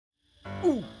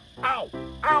Ooh, ow,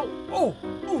 ow, oh,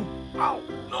 ooh, ow,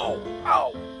 no,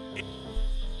 ow.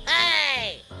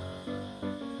 Hey!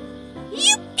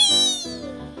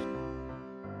 Yippee!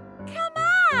 Come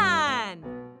on!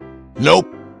 Nope.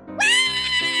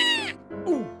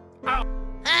 Ooh, ow.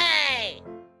 Hey!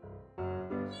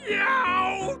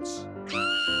 Ouch!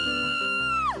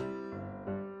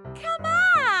 Come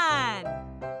on!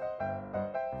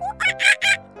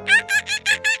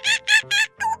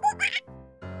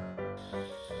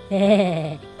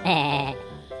 Hey!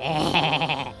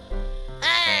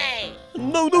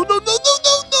 No, no, no, no, no,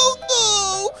 no, no,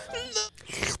 no!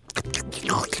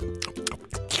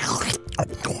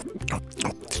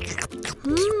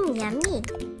 Yummy. Yummy.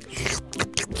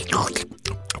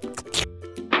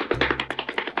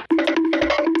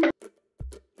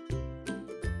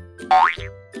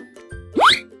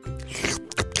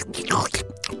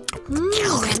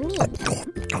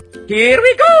 Here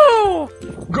we go!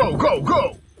 Go, go,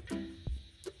 go!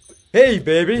 Hey,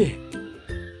 baby.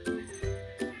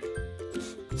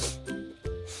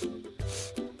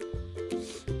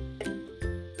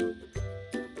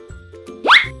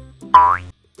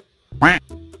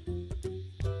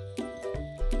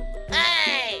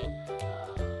 Hey!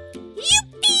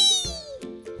 Yippee!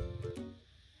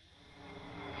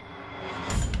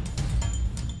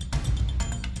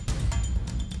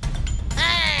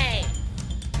 Hey!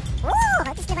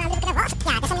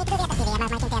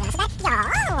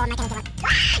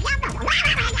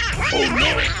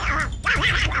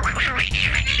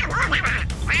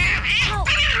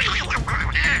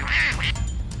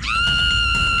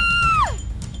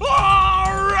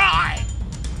 All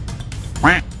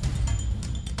right!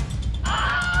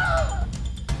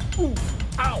 Ooh,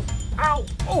 ow, ow,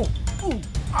 oh, ooh,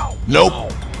 ow. Nope. Ow,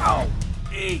 ow,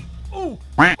 ee, ooh,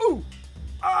 ooh.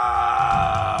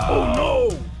 Ah! Oh, no!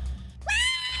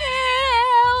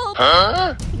 Help!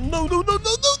 Huh? No, no, no, no, no,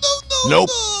 no, no! Nope.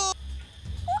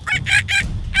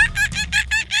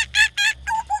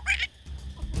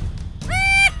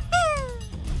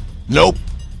 Nope.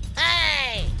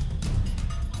 Hey!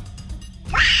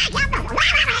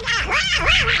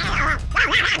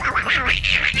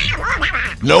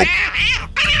 Nope.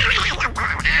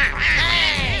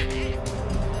 Hey!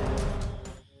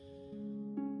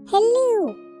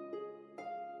 Hello.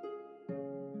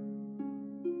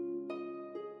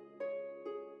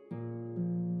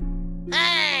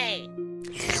 Hey!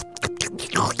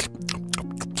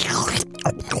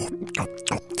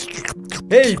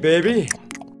 Hey, baby.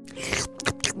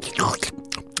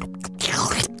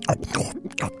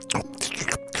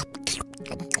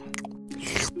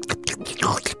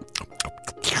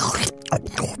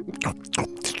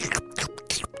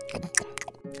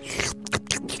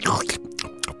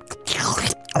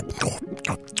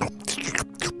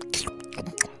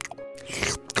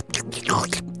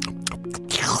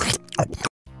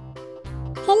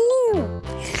 Hello.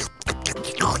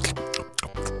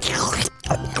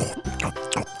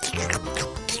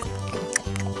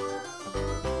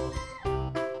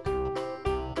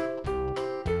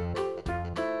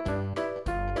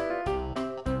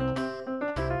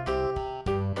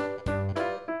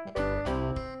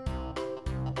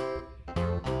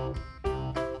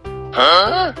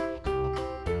 Huh?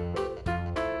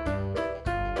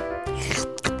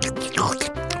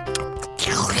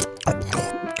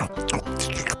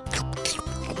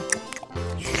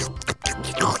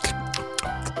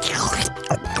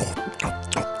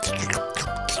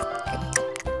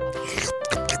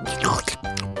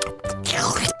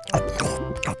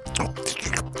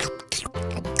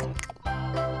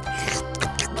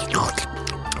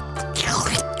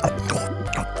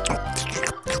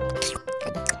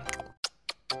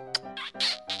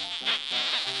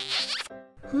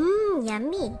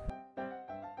 Yummy.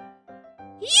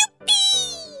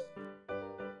 Yippee!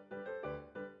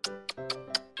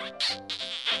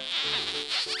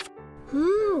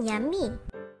 Yummy.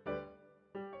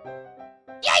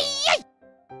 Yay! Yay!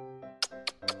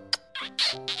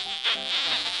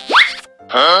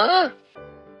 Huh?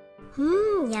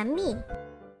 Yummy.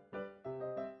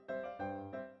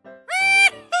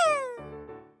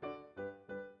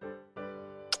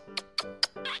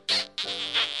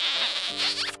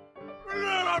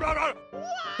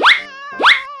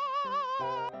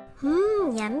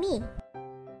 Yummy.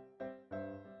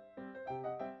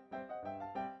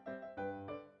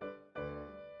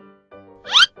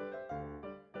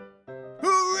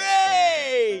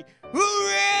 Hooray!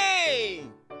 Hooray!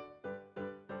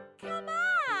 Come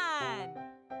on!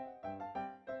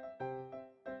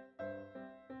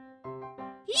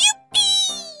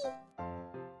 Yippee!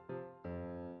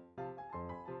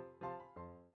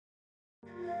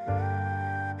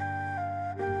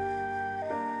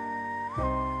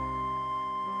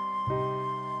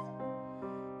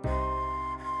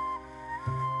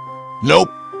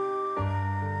 Nope.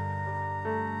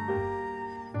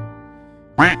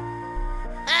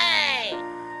 Hey!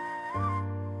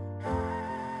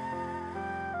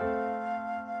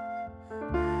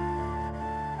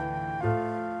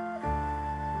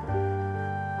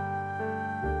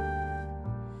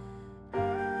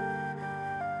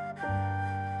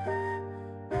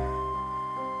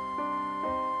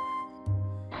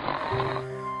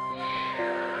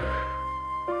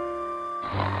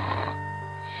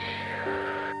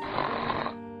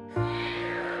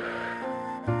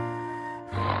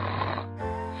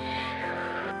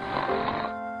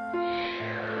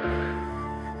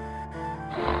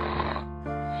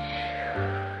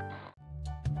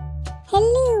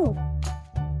 Hello.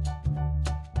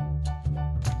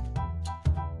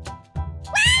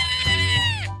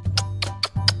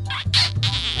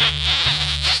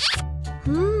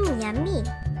 Yummy.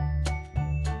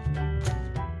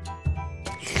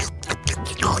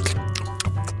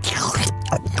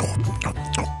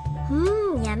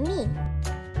 Yummy.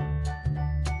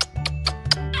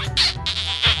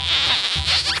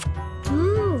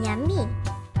 Yummy.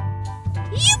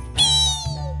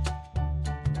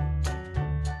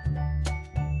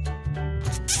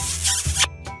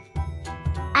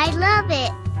 I love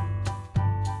it.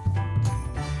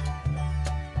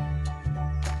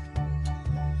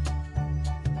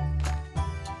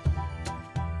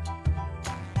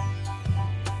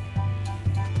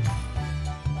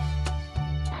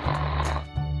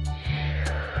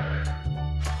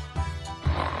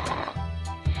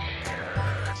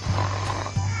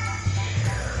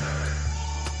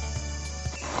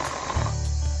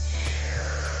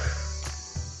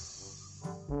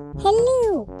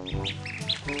 Hello.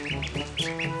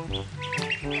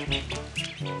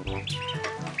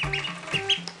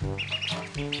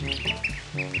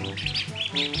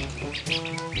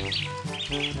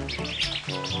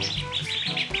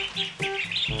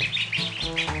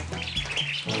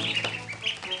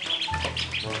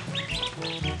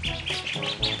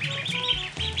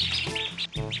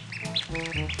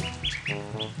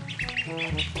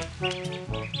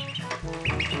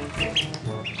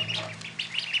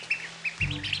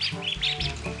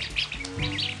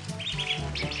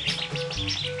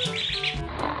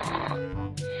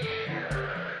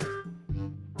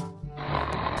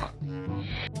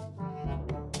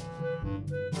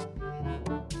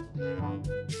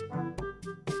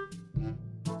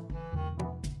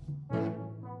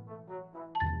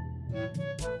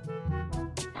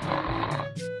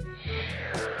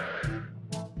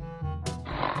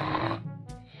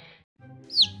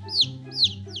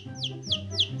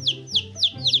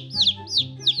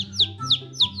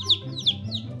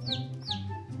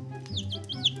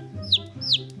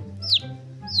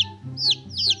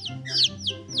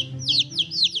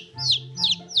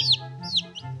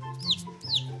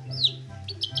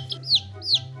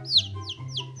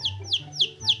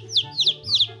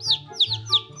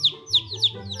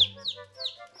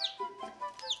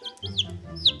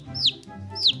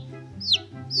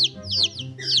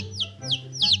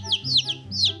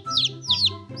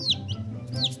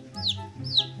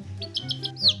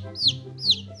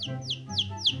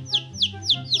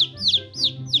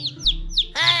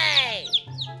 Hey!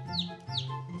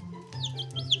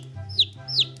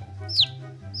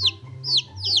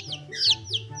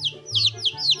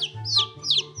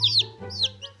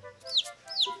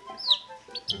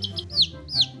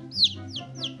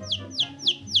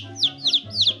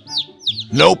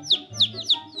 Nope.